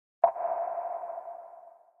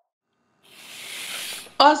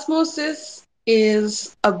Osmosis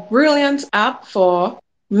is a brilliant app for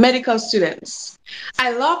medical students.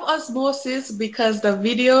 I love Osmosis because the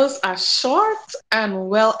videos are short and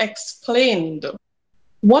well explained.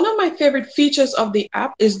 One of my favorite features of the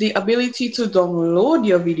app is the ability to download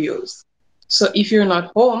your videos. So if you're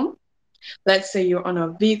not home, let's say you're on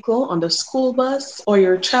a vehicle, on the school bus, or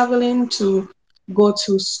you're traveling to go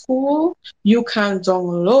to school, you can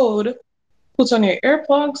download, put on your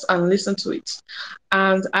earplugs, and listen to it.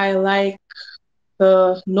 And I like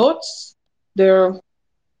the notes, they're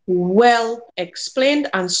well explained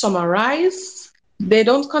and summarized. They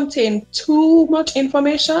don't contain too much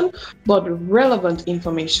information, but relevant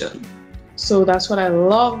information. So that's what I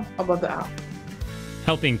love about the app.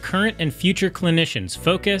 Helping current and future clinicians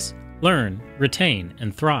focus, learn, retain,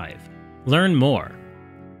 and thrive. Learn more